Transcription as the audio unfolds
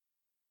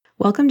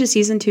Welcome to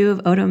Season 2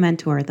 of Oto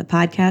Mentor, the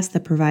podcast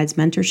that provides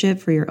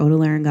mentorship for your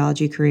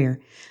otolaryngology career.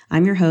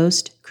 I'm your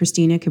host,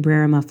 Christina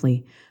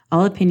Cabrera-Muffley.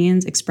 All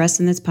opinions expressed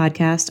in this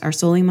podcast are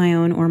solely my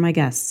own or my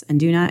guests and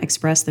do not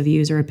express the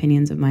views or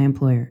opinions of my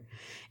employer.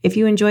 If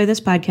you enjoy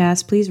this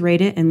podcast, please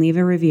rate it and leave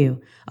a review.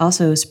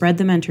 Also, spread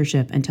the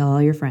mentorship and tell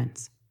all your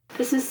friends.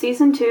 This is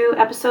Season 2,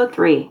 Episode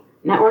 3,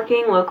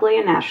 Networking Locally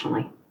and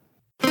Nationally.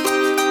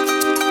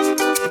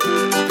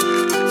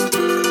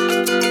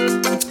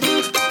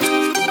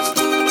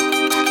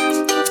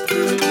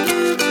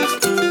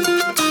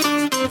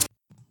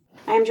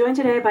 I am joined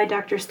today by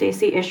Dr.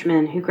 Stacy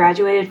Ishman, who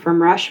graduated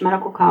from Rush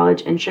Medical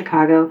College in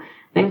Chicago,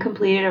 then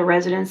completed a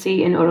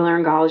residency in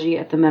otolaryngology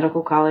at the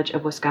Medical College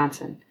of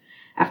Wisconsin.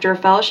 After a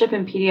fellowship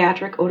in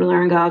pediatric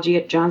otolaryngology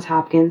at Johns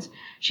Hopkins,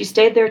 she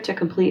stayed there to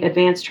complete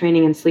advanced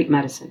training in sleep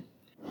medicine.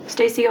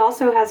 Stacy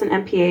also has an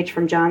MPH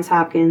from Johns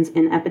Hopkins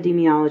in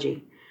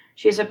epidemiology.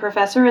 She is a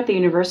professor at the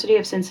University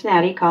of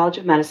Cincinnati College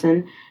of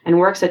Medicine and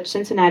works at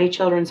Cincinnati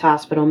Children's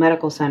Hospital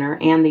Medical Center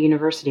and the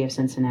University of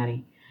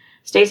Cincinnati.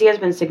 Stacy has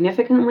been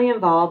significantly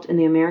involved in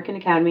the American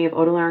Academy of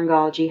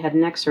Otolaryngology Head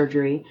and Neck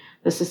Surgery,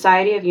 the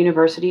Society of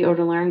University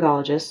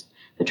Otolaryngologists,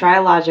 the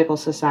Triological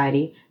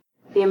Society,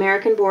 the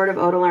American Board of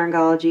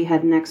Otolaryngology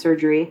Head and Neck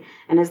Surgery,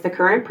 and is the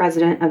current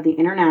president of the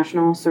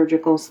International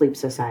Surgical Sleep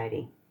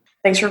Society.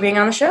 Thanks for being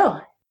on the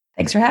show.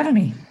 Thanks for having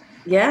me.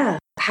 Yeah.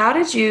 How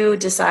did you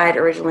decide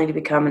originally to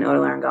become an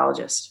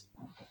otolaryngologist?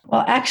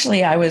 Well,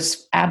 actually, I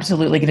was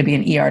absolutely going to be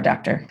an ER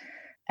doctor.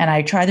 And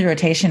I tried the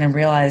rotation and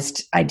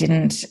realized I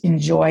didn't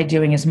enjoy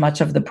doing as much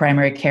of the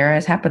primary care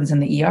as happens in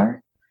the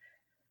ER.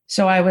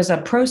 So I was a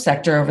pro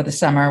sector over the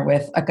summer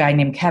with a guy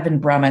named Kevin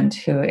Brummond,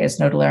 who is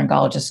an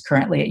otolaryngologist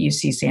currently at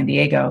UC San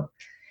Diego.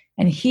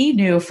 And he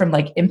knew from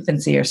like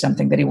infancy or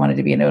something that he wanted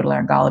to be an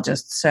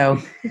otolaryngologist.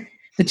 So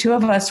the two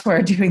of us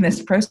were doing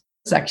this pro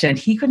section.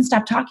 He couldn't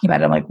stop talking about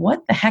it. I'm like,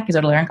 what the heck is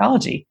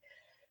otolaryngology?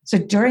 So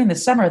during the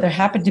summer, there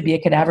happened to be a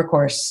cadaver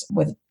course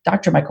with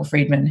Dr. Michael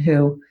Friedman,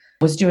 who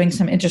was doing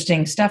some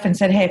interesting stuff and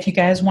said, hey, if you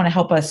guys want to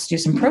help us do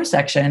some pro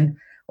section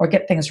or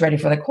get things ready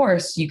for the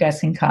course, you guys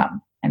can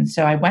come. And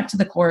so I went to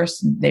the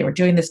course and they were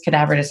doing this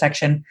cadaver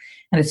dissection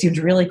and it seemed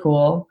really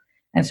cool.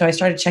 And so I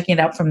started checking it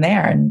out from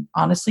there. And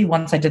honestly,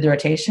 once I did the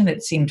rotation,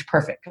 it seemed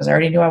perfect because I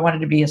already knew I wanted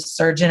to be a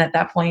surgeon at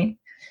that point.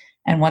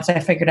 And once I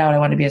figured out I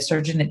wanted to be a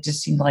surgeon, it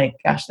just seemed like,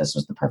 gosh, this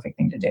was the perfect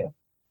thing to do.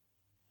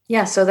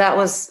 Yeah, so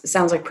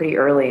sounds like pretty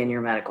early in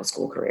your medical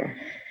school career.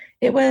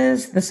 It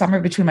was the summer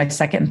between my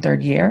second and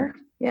third year.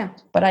 Yeah.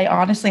 But I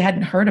honestly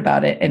hadn't heard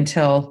about it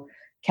until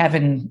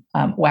Kevin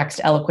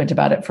waxed eloquent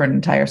about it for an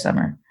entire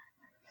summer.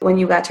 When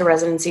you got to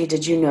residency,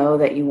 did you know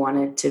that you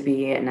wanted to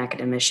be an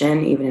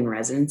academician, even in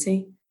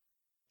residency?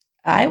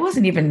 I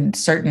wasn't even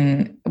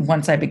certain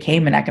once I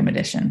became an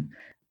academician.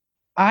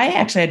 I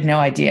actually had no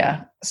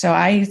idea. So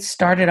I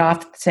started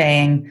off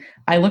saying,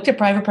 I looked at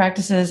private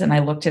practices and I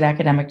looked at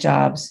academic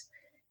jobs.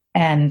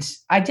 And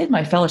I did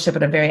my fellowship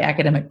at a very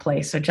academic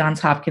place. So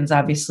Johns Hopkins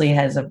obviously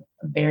has a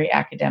very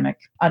academic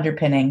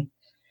underpinning.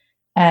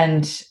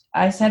 And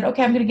I said,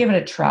 okay, I'm going to give it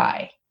a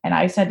try. And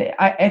I said,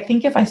 I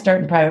think if I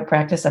start in private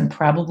practice, I'm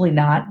probably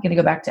not going to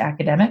go back to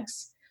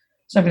academics.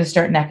 So I'm going to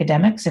start in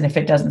academics. And if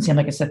it doesn't seem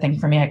like it's the thing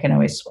for me, I can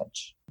always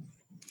switch.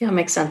 Yeah, it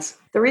makes sense.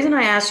 The reason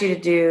I asked you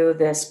to do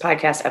this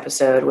podcast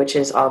episode, which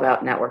is all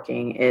about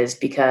networking, is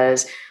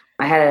because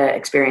I had an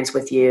experience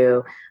with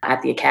you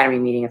at the Academy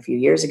meeting a few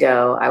years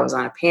ago. I was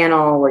on a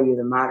panel where you were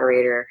the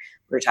moderator.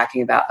 We were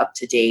talking about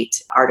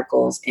up-to-date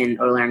articles in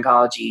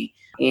otolaryngology.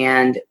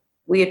 And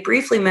we had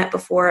briefly met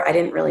before. I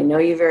didn't really know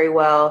you very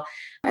well.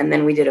 And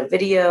then we did a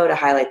video to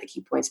highlight the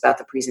key points about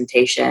the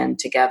presentation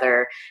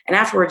together. And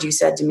afterwards you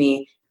said to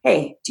me,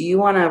 hey, do you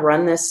want to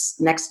run this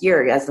next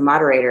year as the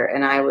moderator?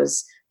 And I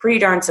was pretty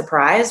darn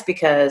surprised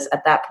because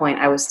at that point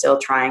I was still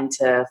trying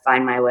to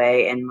find my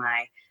way in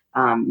my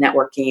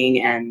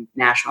networking and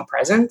national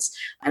presence.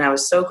 And I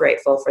was so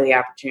grateful for the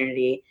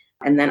opportunity.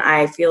 And then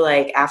I feel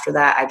like after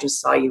that, I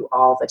just saw you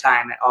all the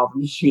time at all the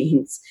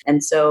meetings.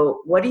 And so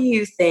what do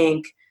you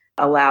think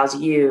allows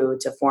you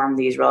to form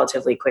these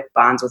relatively quick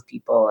bonds with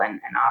people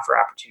and offer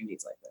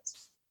opportunities like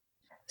this?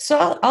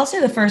 So I'll say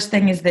the first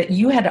thing is that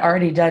you had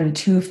already done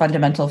two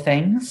fundamental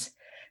things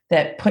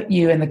that put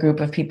you in the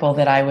group of people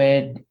that I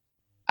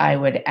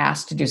would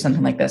ask to do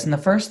something like this. And the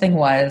first thing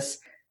was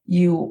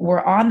you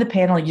were on the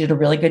panel, you did a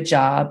really good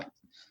job.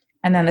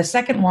 And then the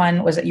second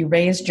one was that you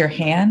raised your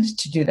hand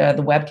to do the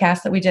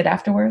webcast that we did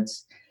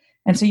afterwards.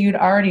 And so you'd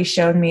already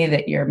shown me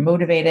that you're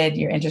motivated,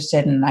 you're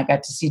interested, and I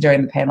got to see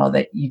during the panel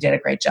that you did a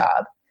great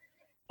job.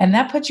 And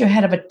that puts you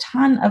ahead of a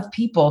ton of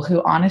people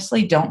who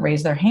honestly don't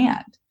raise their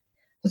hand.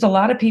 There's a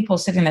lot of people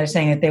sitting there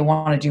saying that they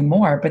want to do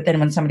more, but then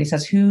when somebody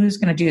says, who's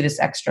going to do this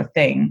extra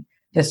thing,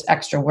 this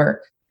extra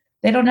work,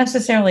 they don't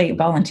necessarily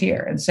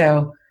volunteer. And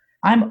so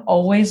I'm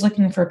always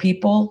looking for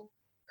people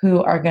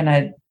who are going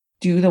to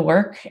do the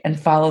work and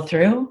follow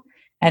through.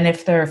 And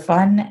if they're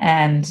fun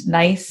and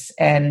nice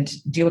and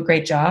do a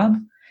great job,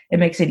 it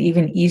makes it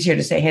even easier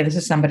to say, hey, this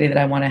is somebody that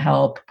I want to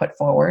help put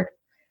forward.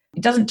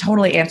 It doesn't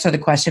totally answer the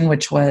question,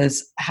 which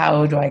was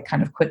how do I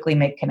kind of quickly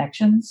make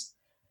connections?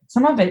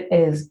 Some of it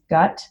is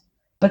gut,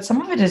 but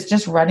some of it is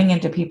just running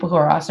into people who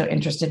are also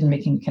interested in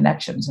making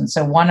connections. And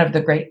so one of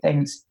the great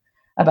things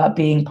about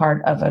being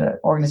part of an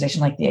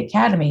organization like the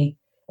Academy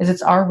is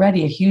it's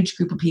already a huge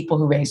group of people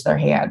who raised their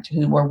hand,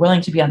 who were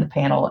willing to be on the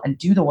panel and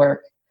do the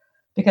work.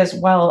 Because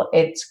while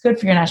it's good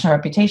for your national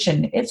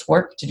reputation, it's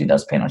work to do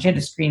those panels. You had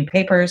to screen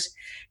papers.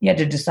 You had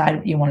to decide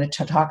what you wanted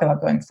to talk about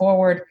going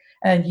forward.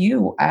 And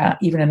you,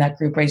 even in that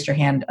group, raised your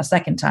hand a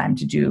second time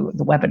to do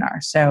the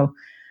webinar. So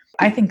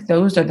I think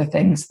those are the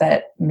things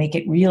that make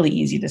it really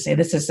easy to say,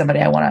 this is somebody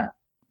I want to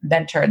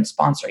mentor and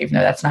sponsor, even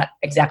though that's not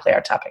exactly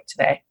our topic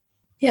today.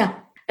 Yeah.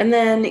 And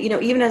then,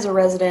 even as a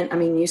resident,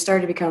 you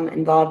started to become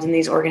involved in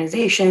these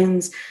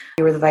organizations.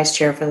 You were the vice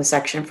chair for the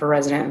section for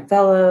resident and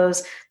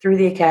fellows through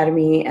the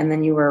Academy, and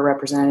then you were a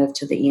representative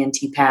to the ENT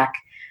PAC.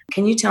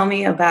 Can you tell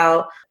me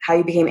about how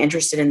you became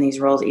interested in these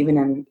roles, even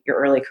in your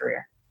early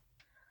career?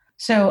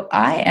 So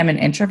I am an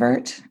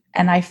introvert,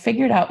 and I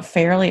figured out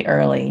fairly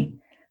early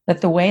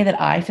that the way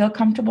that I feel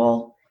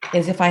comfortable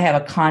is if I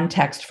have a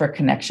context for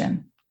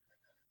connection.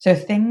 So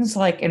things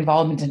like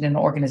involvement in an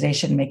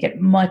organization make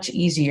it much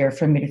easier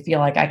for me to feel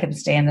like I can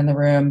stand in the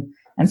room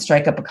and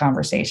strike up a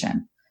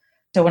conversation.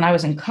 So when I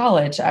was in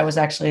college, I was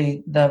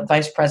actually the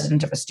vice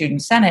president of a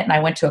student senate, and I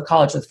went to a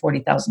college with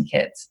 40,000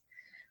 kids.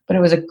 But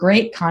it was a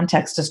great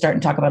context to start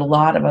and talk about a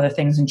lot of other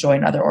things and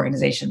join other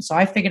organizations. So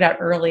I figured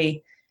out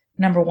early,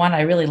 number one,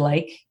 I really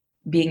like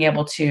being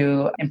able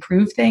to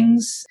improve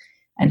things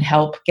and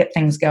help get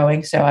things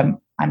going. So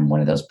I'm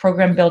one of those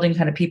program building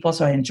kind of people,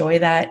 so I enjoy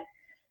that.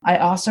 I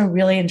also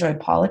really enjoy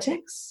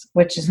politics,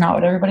 which is not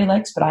what everybody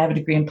likes, but I have a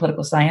degree in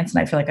political science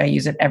and I feel like I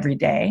use it every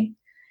day.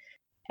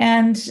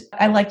 And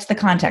I liked the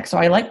context. So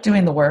I like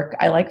doing the work.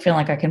 I like feeling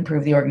like I can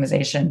improve the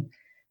organization.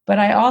 But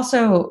I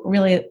also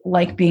really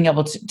like being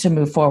able to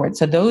move forward.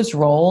 So those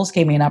roles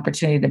gave me an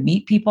opportunity to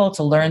meet people,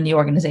 to learn the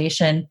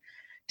organization,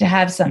 to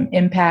have some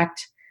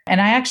impact.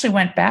 And I actually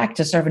went back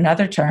to serve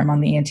another term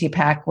on the ENT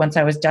PAC once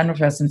I was done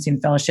with residency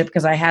and fellowship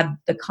because I had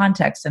the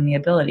context and the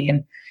ability.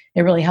 And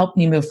it really helped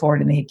me move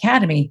forward in the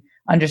Academy,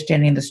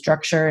 understanding the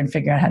structure and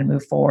figuring out how to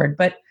move forward.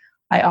 But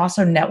I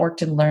also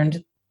networked and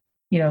learned,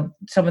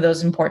 some of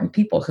those important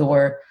people who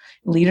were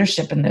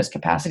leadership in those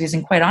capacities.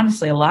 And quite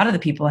honestly, a lot of the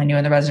people I knew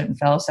in the resident and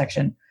fellow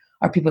section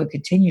are people who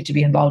continue to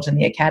be involved in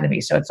the Academy.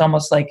 So it's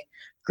almost like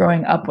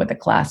growing up with a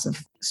class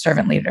of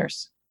servant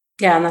leaders.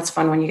 Yeah, and that's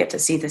fun when you get to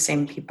see the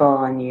same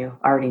people and you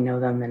already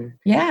know them. And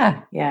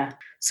yeah.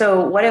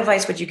 So what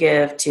advice would you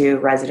give to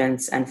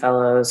residents and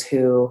fellows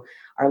who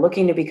are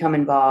looking to become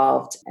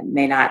involved and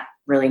may not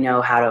really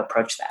know how to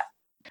approach that?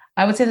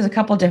 I would say there's a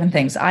couple of different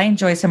things. I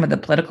enjoy some of the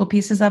political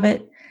pieces of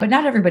it, but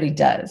not everybody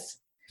does.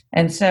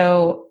 And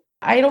so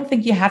I don't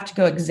think you have to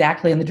go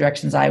exactly in the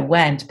directions I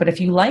went, but if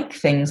you like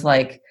things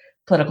like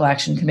political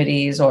action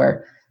committees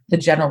or the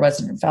general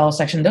resident fellow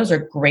section, those are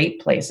great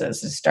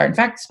places to start. In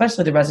fact,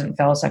 especially the resident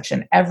fellow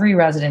section, every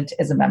resident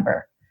is a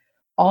member.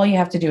 All you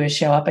have to do is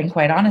show up. And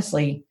quite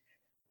honestly,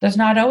 there's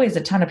not always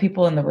a ton of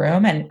people in the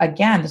room. And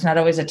again, there's not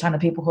always a ton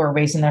of people who are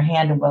raising their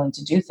hand and willing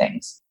to do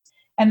things.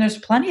 And there's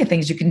plenty of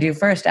things you can do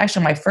first.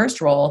 Actually, my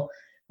first role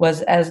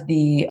was as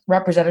the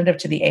representative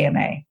to the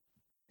AMA.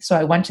 So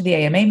I went to the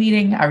AMA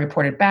meeting, I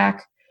reported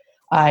back,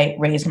 I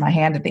raised my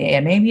hand at the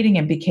AMA meeting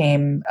and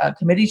became a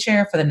committee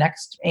chair for the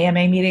next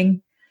AMA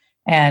meeting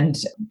and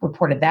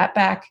reported that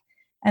back.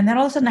 And then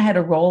all of a sudden I had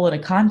a role in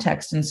a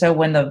context. And so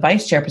when the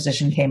vice chair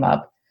position came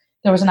up,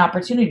 there was an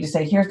opportunity to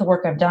say, here's the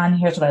work I've done,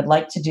 here's what I'd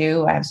like to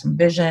do, I have some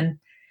vision.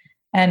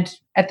 And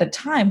at the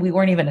time, we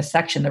weren't even a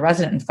section. The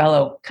resident and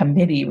fellow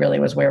committee really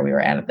was where we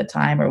were at the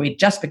time, or we'd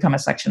just become a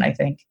section, I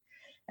think.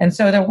 And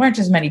so there weren't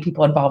as many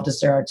people involved as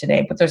there are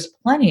today, but there's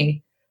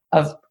plenty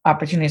of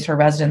opportunities for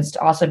residents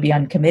to also be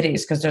on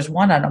committees because there's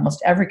one on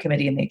almost every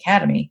committee in the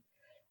Academy.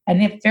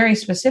 And if very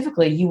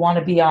specifically you want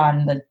to be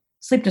on the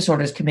sleep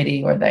disorders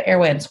committee or the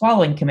airway and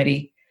swallowing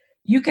committee,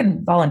 you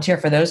can volunteer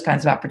for those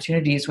kinds of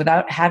opportunities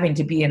without having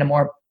to be in a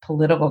more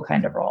political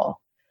kind of role.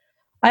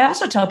 I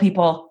also tell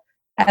people,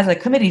 as a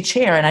committee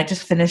chair, and I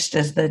just finished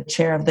as the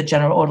chair of the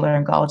General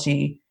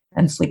Otolaryngology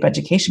and Sleep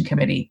Education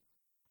Committee,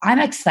 I'm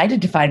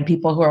excited to find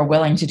people who are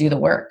willing to do the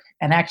work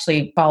and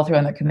actually follow through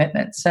on their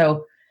commitments.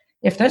 So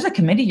if there's a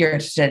committee you're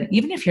interested in,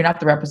 even if you're not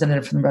the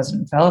representative from the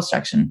resident and fellow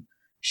section,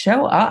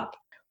 show up,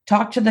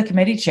 talk to the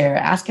committee chair,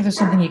 ask if there's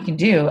something you can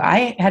do.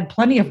 I had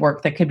plenty of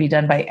work that could be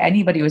done by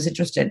anybody who was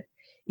interested,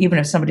 even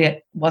if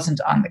somebody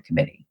wasn't on the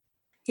committee.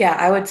 Yeah,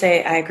 I would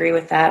say I agree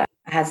with that.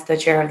 As the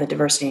chair of the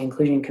Diversity and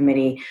Inclusion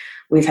Committee,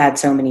 we've had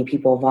so many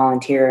people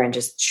volunteer and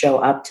just show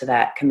up to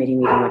that committee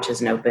meeting, which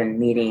is an open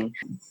meeting.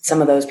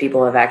 Some of those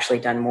people have actually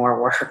done more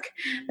work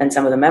than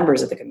some of the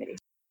members of the committee.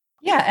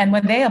 Yeah, and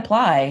when they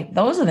apply,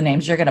 those are the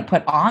names you're going to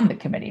put on the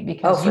committee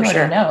because you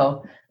already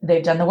know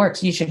they've done the work.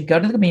 So you should go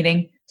to the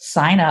meeting,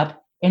 sign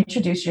up,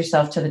 introduce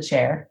yourself to the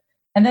chair,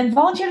 and then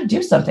volunteer to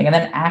do something and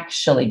then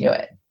actually do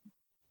it.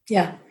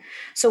 Yeah.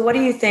 So what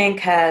do you think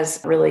has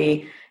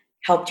really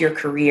helped your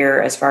career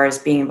as far as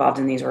being involved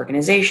in these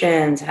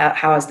organizations? How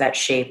has that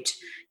shaped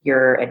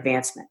your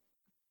advancement?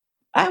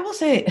 I will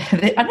say,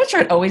 I'm not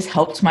sure it always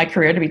helped my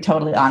career, to be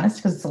totally honest,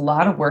 because it's a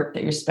lot of work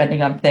that you're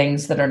spending on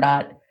things that are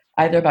not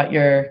either about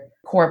your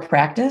core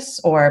practice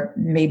or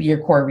maybe your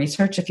core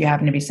research if you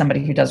happen to be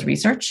somebody who does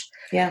research.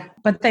 Yeah.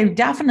 But they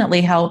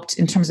definitely helped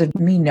in terms of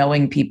me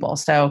knowing people.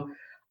 So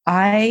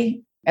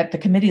at the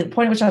committee, the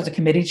point at which I was a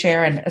committee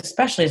chair, and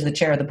especially as the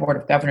chair of the board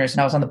of governors, and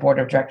I was on the board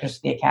of directors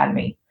of the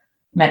academy,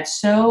 met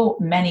so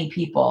many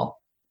people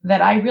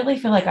that I really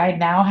feel like I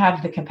now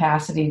have the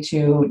capacity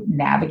to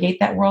navigate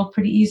that world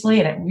pretty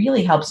easily. And it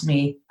really helps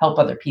me help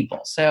other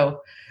people. So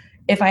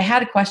if I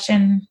had a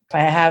question, if I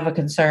have a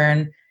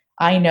concern,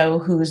 I know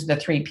who's the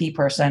 3P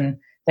person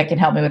that can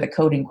help me with a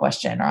coding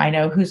question, or I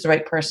know who's the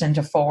right person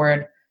to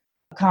forward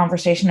a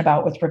conversation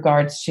about with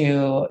regards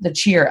to the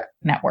CHEER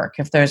network,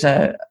 if there's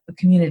a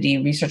community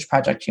research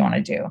project you want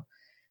to do.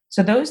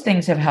 So those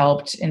things have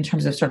helped in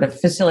terms of sort of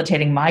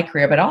facilitating my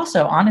career, but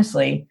also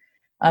honestly,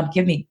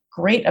 give me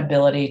great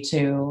ability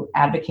to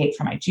advocate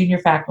for my junior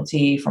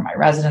faculty, for my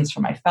residents, for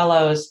my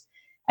fellows.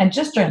 And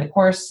just during the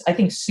course, I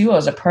think SUO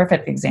is a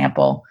perfect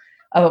example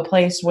of a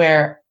place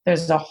where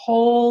there's a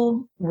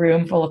whole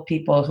room full of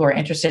people who are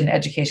interested in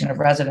education of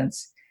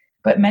residents,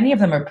 but many of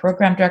them are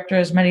program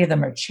directors, many of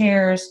them are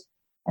chairs,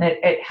 and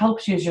it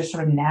helps you as you're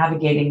sort of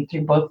navigating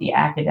through both the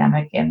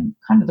academic and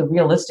kind of the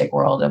realistic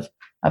world of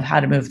how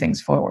to move things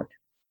forward.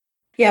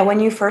 Yeah, when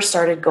you first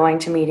started going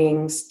to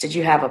meetings, did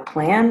you have a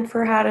plan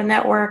for how to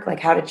network? Like,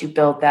 how did you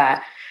build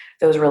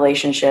those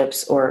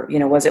relationships, or,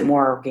 was it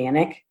more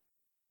organic?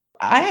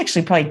 I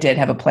actually probably did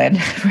have a plan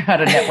for how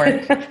to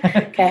network.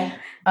 Okay.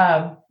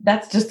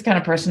 That's just the kind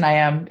of person I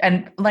am.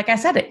 And like I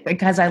said,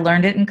 because I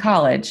learned it in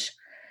college.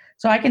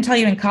 So I can tell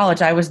you in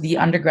college, I was the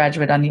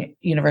undergraduate on the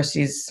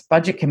university's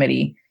budget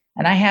committee.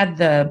 And I had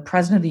the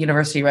president of the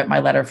university write my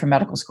letter for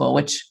medical school,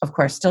 which of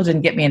course still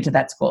didn't get me into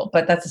that school,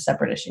 but that's a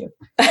separate issue.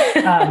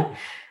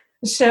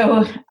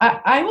 So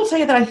I will tell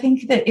you that I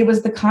think that it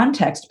was the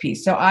context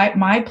piece. So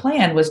my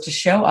plan was to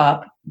show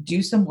up,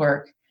 do some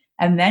work,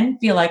 and then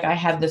feel like I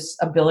have this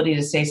ability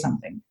to say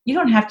something. You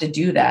don't have to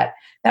do that.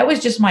 That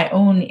was just my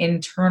own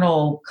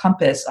internal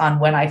compass on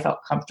when I felt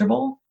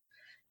comfortable,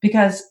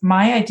 because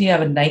my idea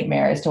of a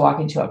nightmare is to walk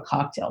into a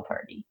cocktail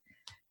party.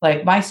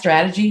 Like, my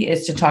strategy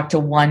is to talk to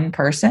one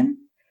person.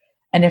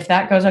 And if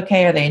that goes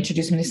okay, or they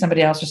introduce me to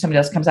somebody else, or somebody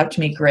else comes up to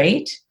me,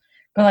 great.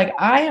 But like,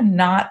 I am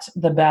not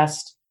the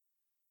best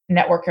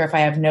networker if I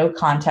have no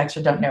context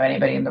or don't know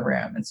anybody in the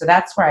room. And so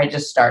that's where I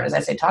just start. As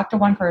I say, talk to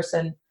one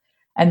person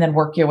and then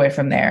work your way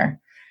from there.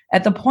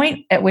 At the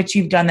point at which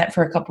you've done that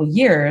for a couple of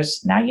years,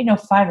 now you know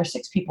 5 or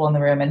 6 people in the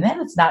room, and then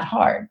it's not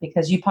hard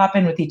because you pop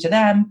in with each of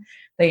them,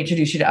 they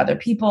introduce you to other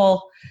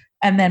people,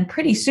 and then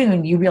pretty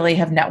soon you really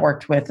have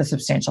networked with a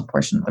substantial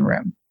portion of the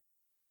room.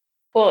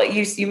 Well,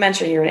 you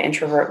mentioned you're an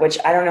introvert, which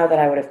I don't know that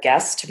I would have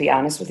guessed, to be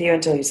honest with you,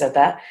 until you said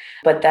that.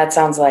 But that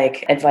sounds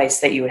like advice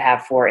that you would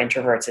have for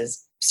introverts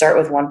is start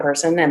with one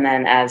person, and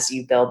then as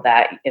you build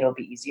that, it'll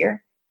be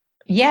easier.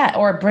 Yeah,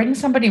 or bring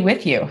somebody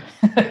with you.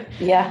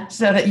 Yeah.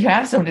 So that you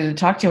have somebody to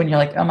talk to and you're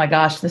like, oh my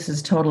gosh, this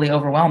is totally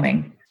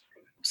overwhelming.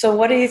 So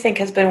what do you think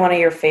has been one of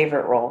your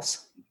favorite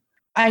roles?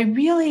 I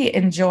really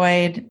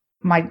enjoyed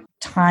my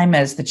time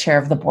as the chair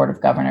of the board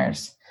of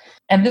governors.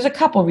 And there's a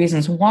couple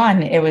reasons.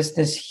 One, it was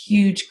this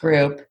huge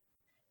group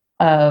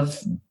of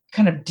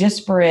kind of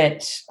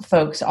disparate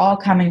folks, all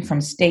coming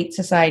from state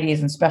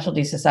societies and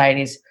specialty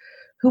societies,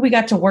 who we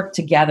got to work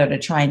together to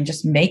try and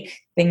just make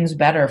things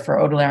better for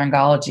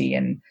otolaryngology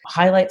and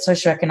highlight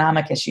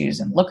socioeconomic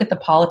issues and look at the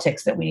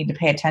politics that we need to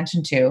pay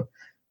attention to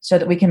so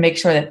that we can make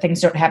sure that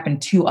things don't happen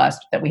to us,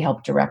 but that we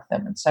help direct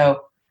them. And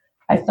so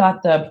I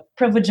thought the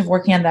privilege of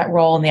working on that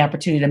role and the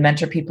opportunity to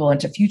mentor people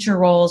into future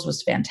roles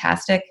was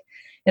fantastic.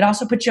 It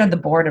also put you on the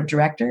board of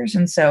directors.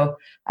 And so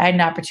I had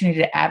an opportunity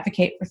to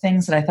advocate for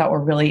things that I thought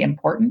were really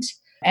important.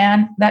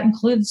 And that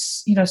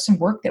includes, some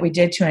work that we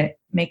did to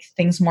make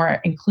things more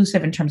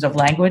inclusive in terms of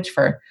language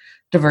for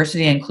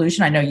diversity and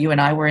inclusion. I know you and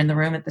I were in the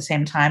room at the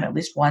same time at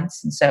least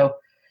once. And so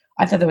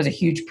I thought that was a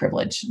huge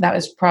privilege. That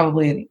was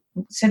probably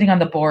sitting on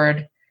the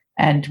board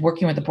and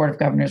working with the board of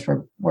governors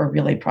were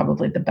really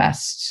probably the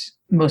best,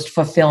 most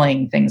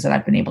fulfilling things that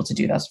I've been able to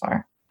do thus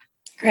far.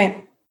 Great.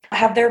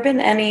 Have there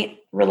been any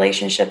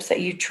relationships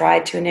that you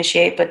tried to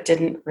initiate but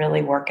didn't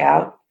really work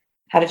out?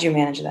 How did you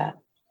manage that?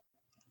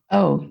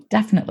 Oh,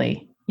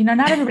 definitely.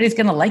 Not everybody's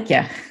going to like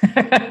you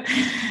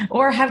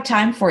or have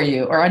time for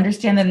you or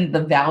understand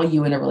the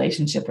value in a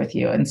relationship with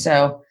you. And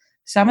so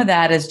some of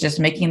that is just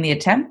making the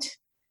attempt.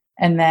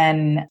 And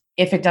then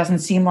if it doesn't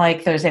seem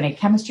like there's any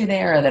chemistry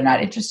there, or they're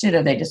not interested,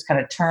 or they just kind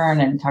of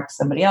turn and talk to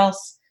somebody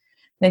else,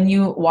 then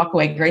you walk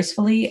away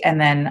gracefully. And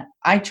then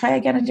I try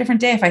again a different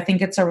day if I think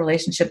it's a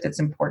relationship that's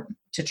important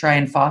to try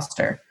and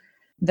foster.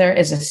 There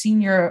is a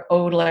senior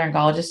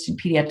otolaryngologist in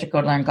pediatric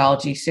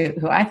otolaryngology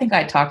who I think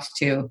I talked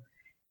to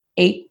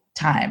 8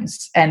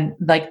 times. And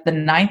like the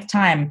 9th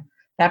time,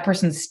 that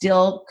person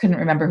still couldn't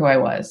remember who I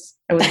was.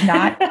 It was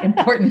not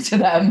important to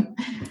them.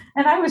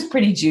 And I was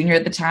pretty junior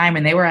at the time,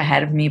 and they were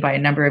ahead of me by a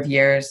number of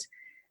years.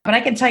 But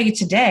I can tell you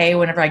today,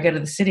 whenever I go to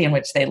the city in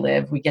which they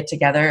live, we get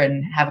together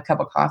and have a cup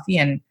of coffee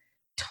and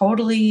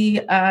totally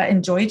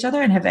enjoy each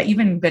other, and have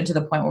even been to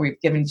the point where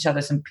we've given each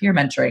other some peer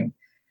mentoring.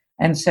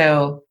 And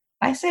so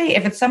I say,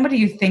 if it's somebody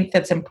you think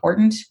that's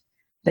important,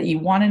 that you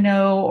want to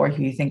know, or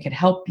who you think could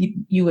help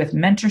you with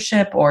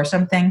mentorship or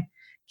something,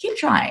 keep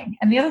trying.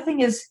 And the other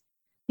thing is,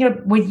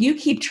 when you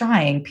keep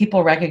trying,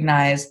 people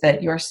recognize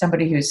that you're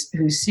somebody who's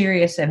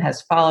serious and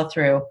has follow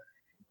through,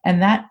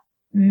 and that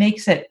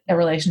makes it a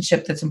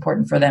relationship that's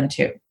important for them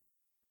too.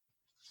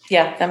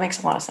 Yeah, that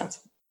makes a lot of sense.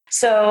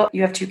 So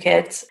you have 2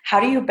 kids. How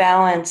do you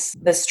balance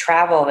this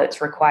travel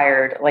that's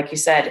required? Like you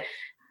said,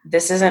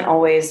 this isn't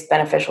always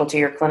beneficial to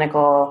your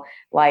clinical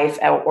life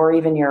or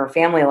even your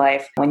family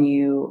life when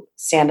you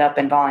stand up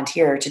and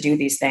volunteer to do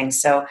these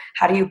things. So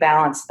how do you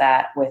balance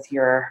that with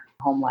your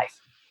home life?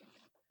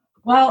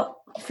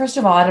 Well, first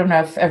of all, I don't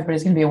know if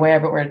everybody's going to be aware,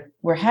 but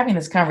we're having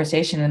this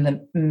conversation in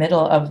the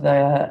middle of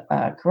the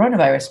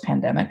coronavirus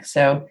pandemic.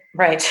 So,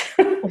 right,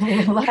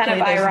 luckily, kind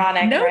of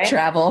ironic. No right?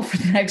 travel for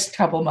the next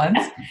couple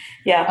months.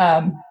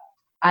 Yeah,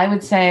 I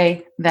would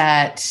say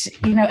that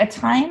at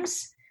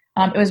times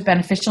it was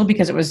beneficial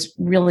because it was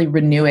really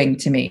renewing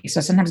to me.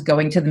 So sometimes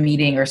going to the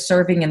meeting or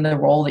serving in the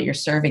role that you're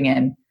serving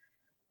in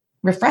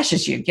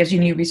refreshes you, gives you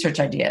new research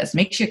ideas,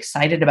 makes you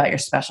excited about your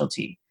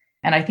specialty.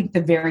 And I think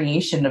the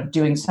variation of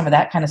doing some of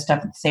that kind of stuff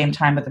at the same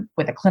time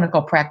with a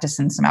clinical practice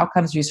and some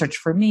outcomes research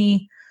for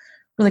me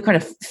really kind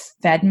of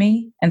fed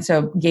me. And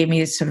so gave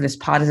me sort of this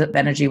positive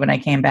energy when I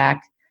came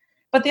back.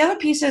 But the other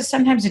piece is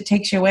sometimes it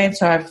takes you away. And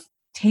so I've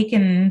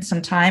taken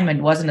some time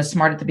and wasn't as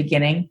smart at the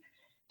beginning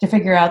to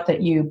figure out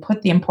that you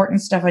put the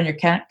important stuff on your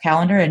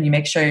calendar and you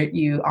make sure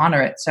you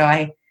honor it. So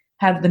I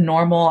have the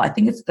normal, I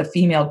think it's the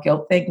female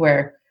guilt thing,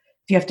 where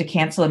if you have to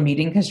cancel a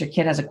meeting because your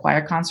kid has a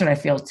choir concert, I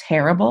feel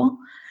terrible.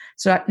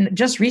 So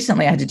just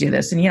recently I had to do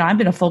this. And, I've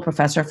been a full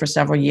professor for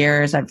several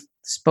years. I've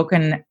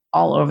spoken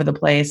all over the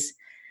place.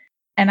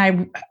 And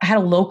I had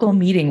a local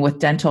meeting with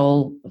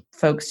dental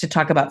folks to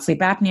talk about sleep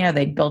apnea.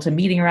 They built a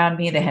meeting around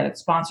me. They had it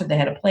sponsored. They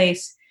had a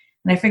place.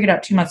 And I figured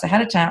out 2 months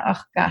ahead of time,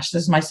 oh gosh,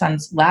 this is my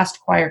son's last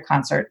choir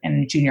concert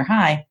in junior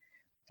high.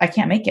 I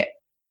can't make it.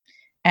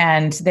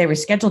 And they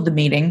rescheduled the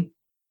meeting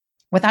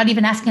without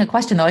even asking a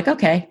question. They're like,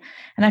 okay.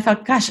 And I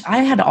thought, gosh, I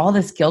had all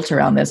this guilt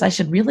around this. I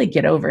should really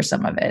get over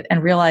some of it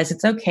and realize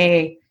it's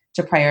okay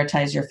to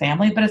prioritize your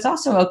family, but it's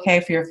also okay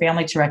for your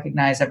family to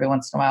recognize every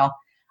once in a while,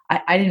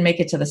 I didn't make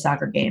it to the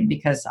soccer game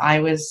because I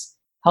was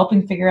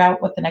helping figure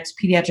out what the next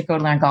pediatric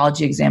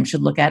otolaryngology exam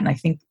should look at. And I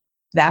think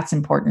that's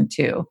important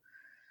too.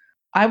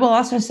 I will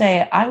also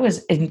say I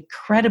was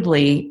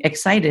incredibly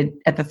excited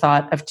at the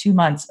thought of 2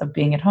 months of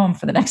being at home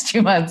for the next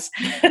 2 months,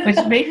 which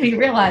made me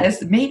realize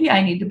that maybe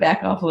I need to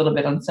back off a little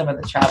bit on some of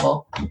the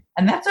travel.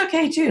 And that's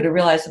okay too, to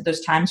realize that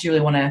there's times you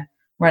really want to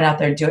run out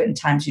there and do it and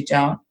times you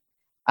don't.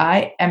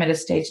 I am at a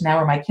stage now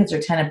where my kids are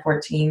 10 and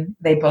 14.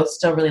 They both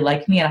still really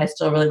like me and I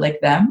still really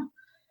like them.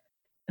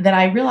 That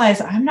I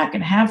realize I'm not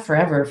going to have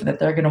forever for that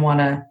they're going to want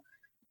to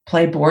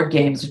play board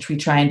games, which we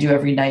try and do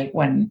every night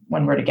when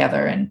we're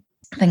together and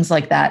things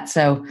like that.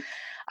 So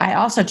I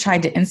also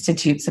tried to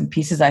institute some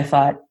pieces I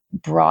thought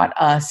brought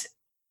us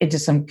into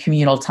some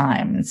communal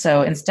time. And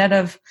so instead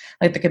of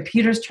like the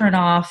computers turn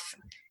off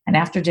and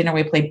after dinner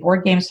we play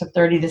board games for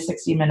 30 to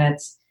 60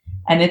 minutes.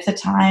 And it's a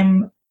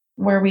time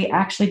where we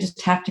actually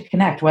just have to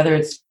connect, whether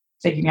it's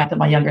figuring out that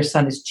my younger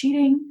son is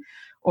cheating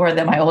or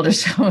that my older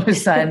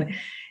son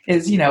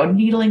is,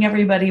 needling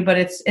everybody. But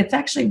it's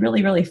actually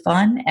really, really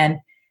fun. And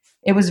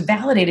it was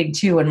validating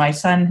too when my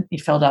son, he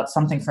filled out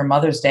something for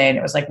Mother's Day and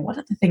it was like, one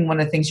of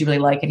the things you really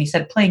like? And he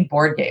said, playing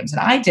board games. And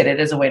I did it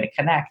as a way to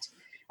connect.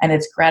 And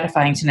it's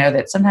gratifying to know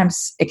that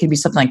sometimes it can be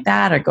something like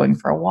that or going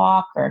for a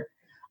walk or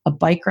a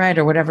bike ride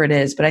or whatever it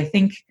is. But I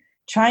think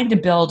trying to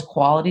build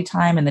quality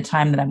time in the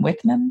time that I'm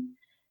with them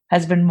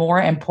has been more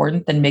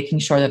important than making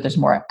sure that there's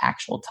more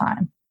actual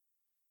time.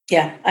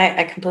 Yeah,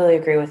 I completely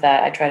agree with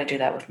that. I try to do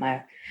that with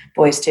my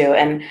boys too.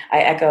 And I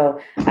echo,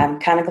 I'm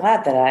kind of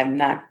glad that I'm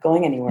not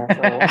going anywhere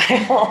for a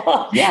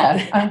while.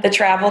 Yeah. The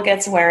travel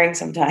gets wearing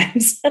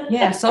sometimes.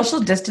 Yeah. Social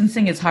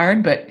distancing is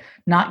hard, but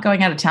not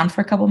going out of town for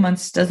a couple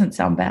months doesn't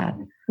sound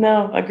bad.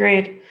 No,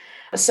 agreed.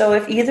 So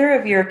if either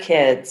of your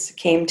kids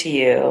came to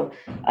you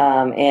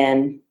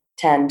in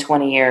 10,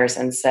 20 years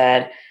and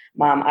said,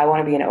 Mom, I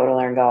want to be an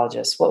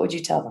otolaryngologist, what would you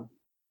tell them?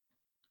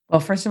 Well,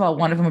 first of all,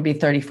 one of them would be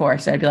 34.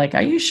 So I'd be like,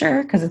 are you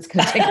sure? Because it's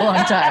going to take a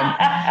long time.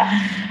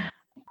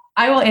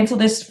 I will answer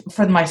this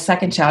for my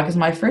second child because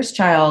my first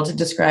child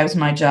describes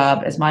my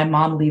job as my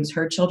mom leaves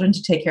her children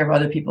to take care of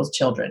other people's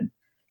children.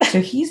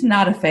 So he's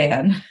not a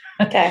fan.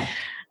 Okay.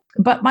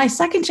 But my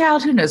second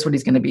child, who knows what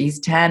he's going to be? He's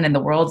 10 and the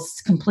world's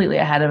completely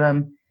ahead of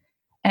him.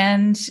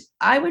 And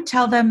I would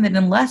tell them that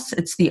unless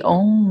it's the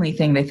only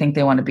thing they think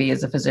they want to be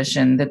as a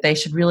physician, that they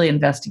should really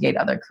investigate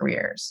other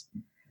careers.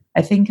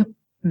 I think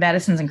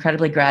medicine's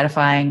incredibly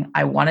gratifying.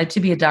 I wanted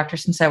to be a doctor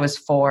since I was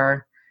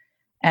 4,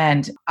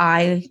 and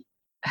I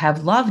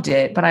have loved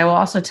it. But I will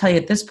also tell you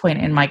at this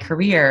point in my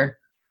career,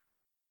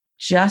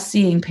 just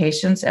seeing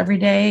patients every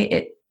day,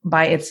 it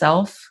by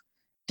itself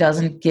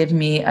doesn't give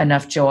me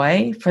enough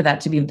joy for that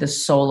to be the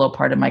solo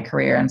part of my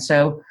career. And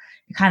so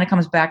it kind of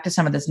comes back to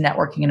some of this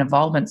networking and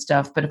involvement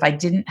stuff. But if I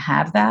didn't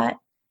have that,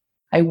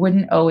 I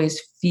wouldn't always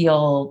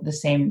feel the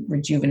same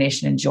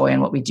rejuvenation and joy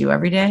in what we do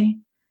every day.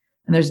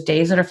 And there's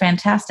days that are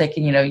fantastic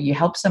and, you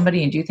help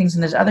somebody and do things.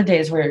 And there's other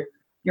days where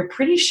you're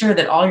pretty sure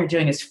that all you're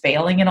doing is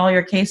failing in all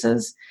your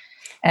cases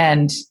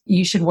and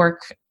you should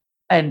work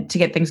and to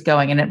get things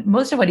going. And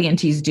most of what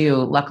ENTs do,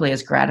 luckily,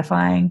 is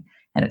gratifying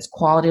and it's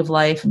quality of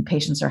life and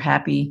patients are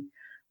happy.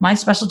 My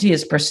specialty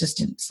is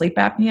persistent sleep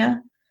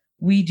apnea.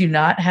 We do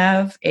not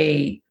have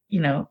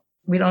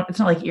it's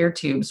not like ear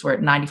tubes where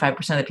 95%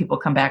 of the people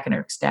come back and are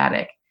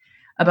ecstatic.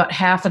 About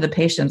half of the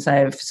patients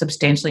I've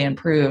substantially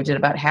improved, and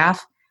about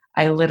half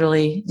I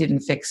literally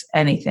didn't fix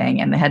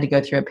anything and they had to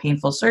go through a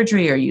painful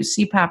surgery or use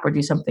CPAP or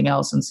do something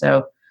else. And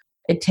so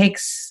it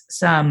takes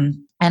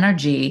some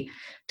energy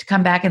to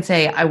come back and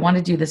say, I want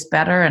to do this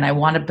better and I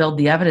want to build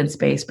the evidence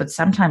base, but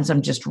sometimes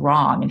I'm just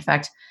wrong. In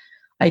fact,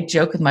 I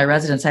joke with my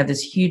residents, I have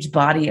this huge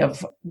body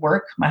of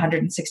work. My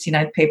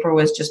 169th paper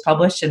was just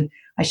published and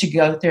I should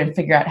go through and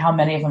figure out how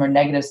many of them are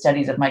negative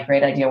studies of my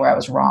great idea where I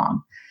was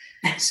wrong.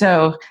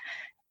 So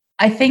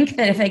I think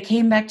that if I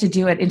came back to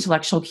do it,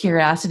 intellectual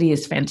curiosity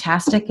is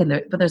fantastic,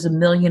 but there's a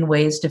million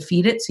ways to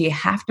feed it. So you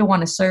have to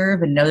want to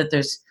serve and know that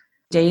there's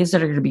days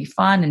that are going to be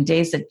fun and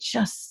days that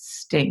just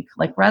stink.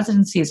 Like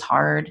residency is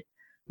hard.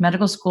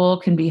 Medical school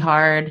can be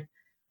hard.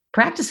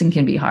 Practicing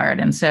can be hard.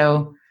 And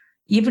so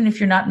even if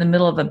you're not in the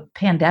middle of a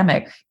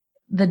pandemic,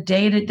 there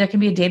can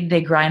be a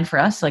day-to-day grind for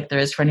us like there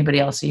is for anybody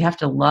else. So you have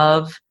to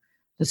love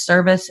the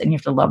service and you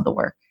have to love the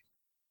work.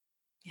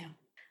 Yeah.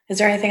 Is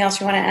there anything else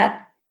you want to add?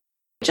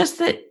 Just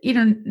that,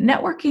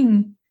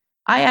 networking,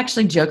 I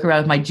actually joke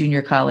around with my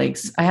junior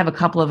colleagues. I have a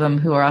couple of them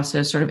who are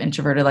also sort of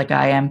introverted like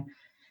I am.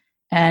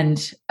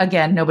 And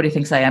again, nobody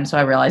thinks I am, so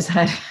I realize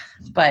that.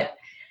 But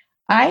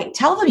I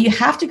tell them you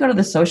have to go to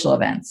the social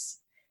events.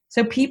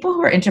 So people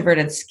who are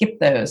introverted skip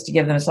those to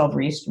give themselves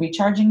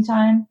recharging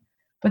time.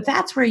 But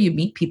that's where you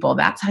meet people.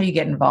 That's how you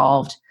get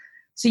involved.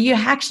 So you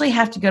actually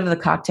have to go to the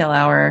cocktail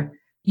hour.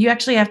 You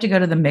actually have to go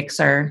to the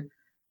mixer.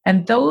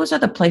 And those are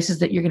the places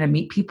that you're going to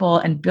meet people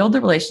and build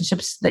the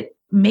relationships that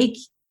make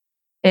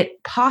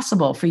it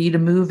possible for you to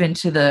move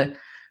into the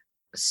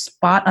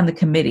spot on the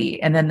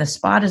committee. And then the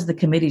spot is the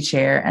committee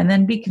chair and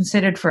then be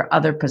considered for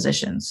other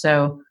positions.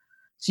 So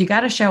you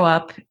got to show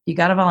up, you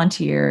got to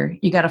volunteer,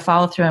 you got to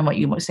follow through on what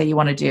you say you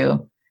want to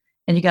do,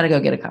 and you got to go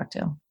get a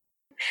cocktail.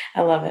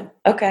 I love it.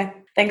 Okay.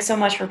 Thanks so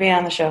much for being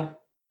on the show.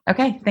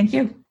 Okay. Thank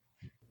you.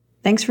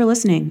 Thanks for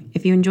listening.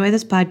 If you enjoy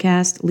this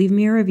podcast, leave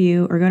me a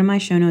review or go to my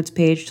show notes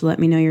page to let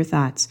me know your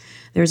thoughts.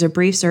 There's a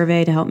brief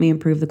survey to help me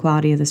improve the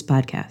quality of this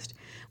podcast.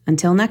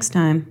 Until next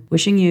time,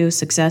 wishing you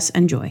success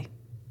and joy.